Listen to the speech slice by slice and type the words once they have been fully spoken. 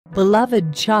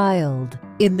Beloved child,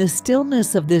 in the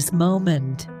stillness of this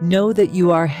moment, know that you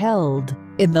are held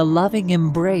in the loving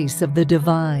embrace of the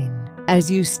divine. As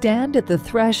you stand at the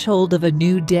threshold of a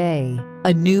new day,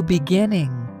 a new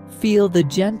beginning, feel the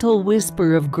gentle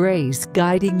whisper of grace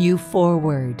guiding you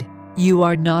forward. You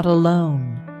are not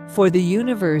alone, for the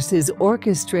universe is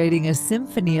orchestrating a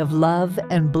symphony of love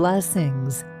and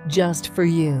blessings just for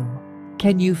you.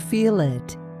 Can you feel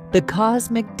it? The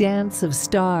cosmic dance of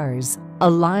stars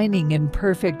aligning in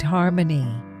perfect harmony,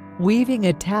 weaving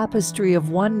a tapestry of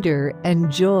wonder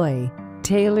and joy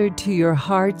tailored to your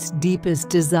heart's deepest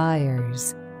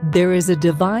desires. There is a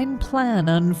divine plan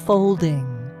unfolding,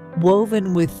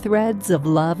 woven with threads of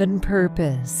love and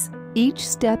purpose. Each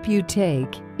step you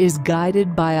take is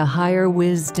guided by a higher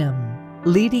wisdom,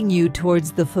 leading you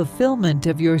towards the fulfillment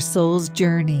of your soul's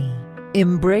journey.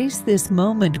 Embrace this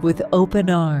moment with open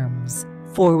arms,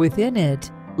 for within it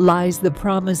lies the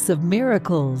promise of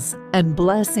miracles and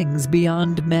blessings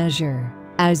beyond measure.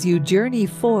 As you journey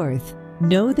forth,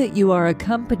 know that you are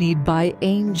accompanied by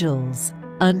angels,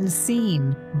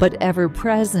 unseen but ever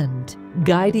present,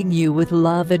 guiding you with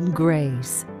love and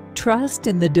grace. Trust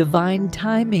in the divine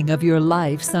timing of your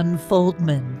life's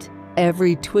unfoldment.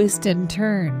 Every twist and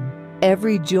turn,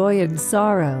 every joy and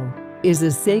sorrow is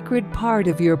a sacred part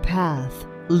of your path,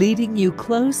 leading you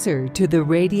closer to the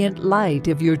radiant light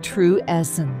of your true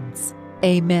essence.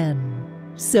 Amen.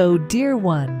 So, dear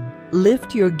one,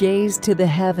 lift your gaze to the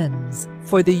heavens,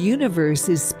 for the universe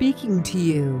is speaking to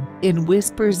you in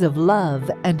whispers of love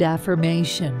and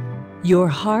affirmation. Your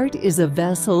heart is a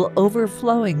vessel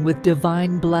overflowing with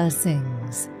divine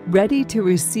blessings, ready to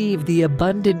receive the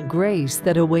abundant grace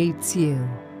that awaits you.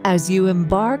 As you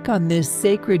embark on this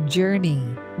sacred journey,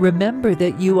 remember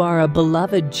that you are a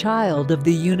beloved child of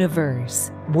the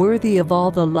universe, worthy of all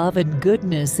the love and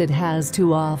goodness it has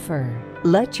to offer.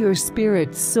 Let your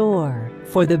spirit soar,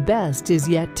 for the best is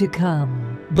yet to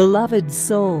come. Beloved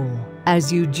soul,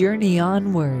 as you journey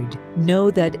onward,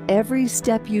 know that every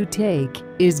step you take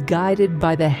is guided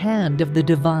by the hand of the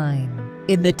divine.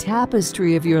 In the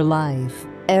tapestry of your life,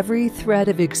 every thread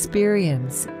of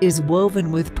experience is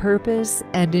woven with purpose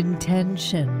and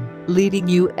intention, leading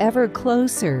you ever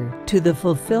closer to the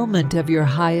fulfillment of your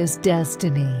highest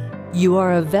destiny. You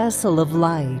are a vessel of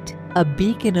light, a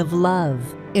beacon of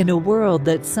love, in a world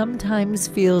that sometimes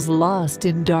feels lost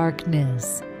in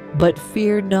darkness. But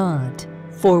fear not,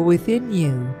 for within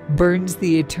you burns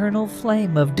the eternal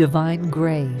flame of divine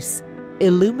grace,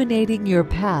 illuminating your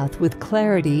path with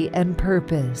clarity and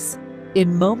purpose.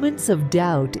 In moments of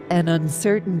doubt and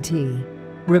uncertainty,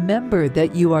 remember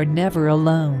that you are never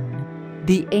alone.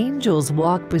 The angels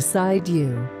walk beside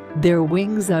you, their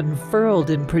wings unfurled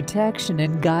in protection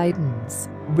and guidance,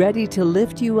 ready to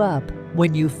lift you up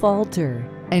when you falter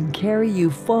and carry you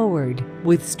forward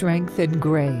with strength and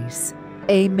grace.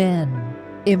 Amen.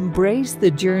 Embrace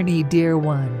the journey, dear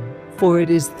one, for it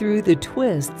is through the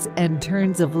twists and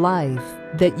turns of life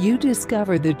that you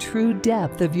discover the true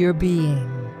depth of your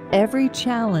being. Every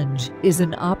challenge is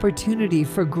an opportunity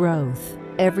for growth,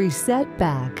 every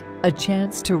setback a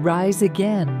chance to rise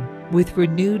again with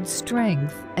renewed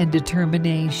strength and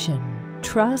determination.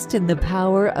 Trust in the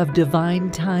power of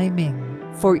divine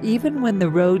timing, for even when the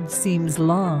road seems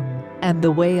long and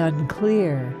the way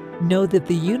unclear, know that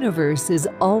the universe is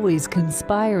always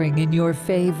conspiring in your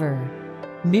favor.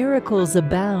 Miracles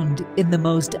abound in the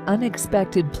most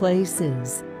unexpected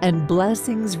places, and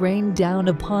blessings rain down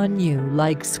upon you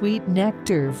like sweet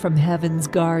nectar from heaven's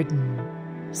garden.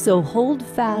 So hold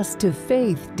fast to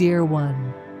faith, dear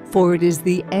one, for it is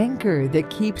the anchor that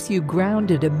keeps you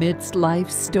grounded amidst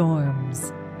life's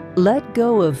storms. Let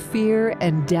go of fear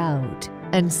and doubt,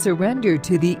 and surrender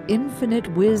to the infinite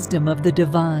wisdom of the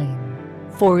divine.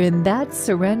 For in that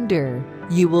surrender,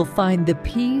 you will find the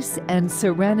peace and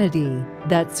serenity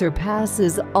that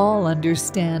surpasses all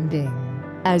understanding.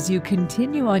 As you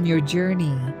continue on your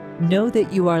journey, know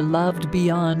that you are loved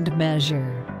beyond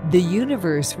measure. The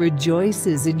universe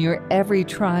rejoices in your every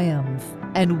triumph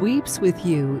and weeps with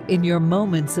you in your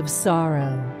moments of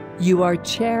sorrow. You are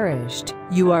cherished,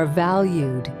 you are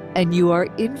valued, and you are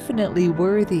infinitely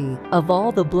worthy of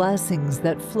all the blessings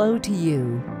that flow to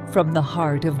you from the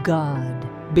heart of God.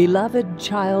 Beloved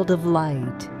child of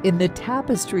light, in the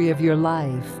tapestry of your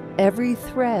life, every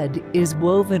thread is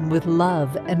woven with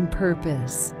love and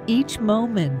purpose. Each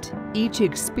moment, each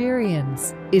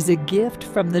experience is a gift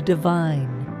from the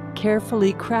divine,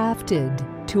 carefully crafted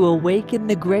to awaken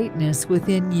the greatness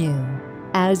within you.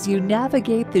 As you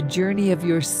navigate the journey of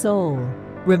your soul,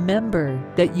 remember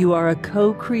that you are a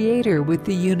co-creator with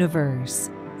the universe.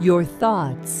 Your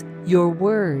thoughts, your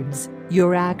words,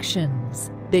 your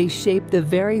actions, They shape the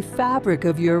very fabric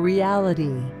of your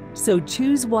reality. So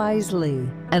choose wisely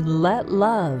and let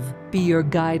love be your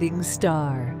guiding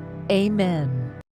star. Amen.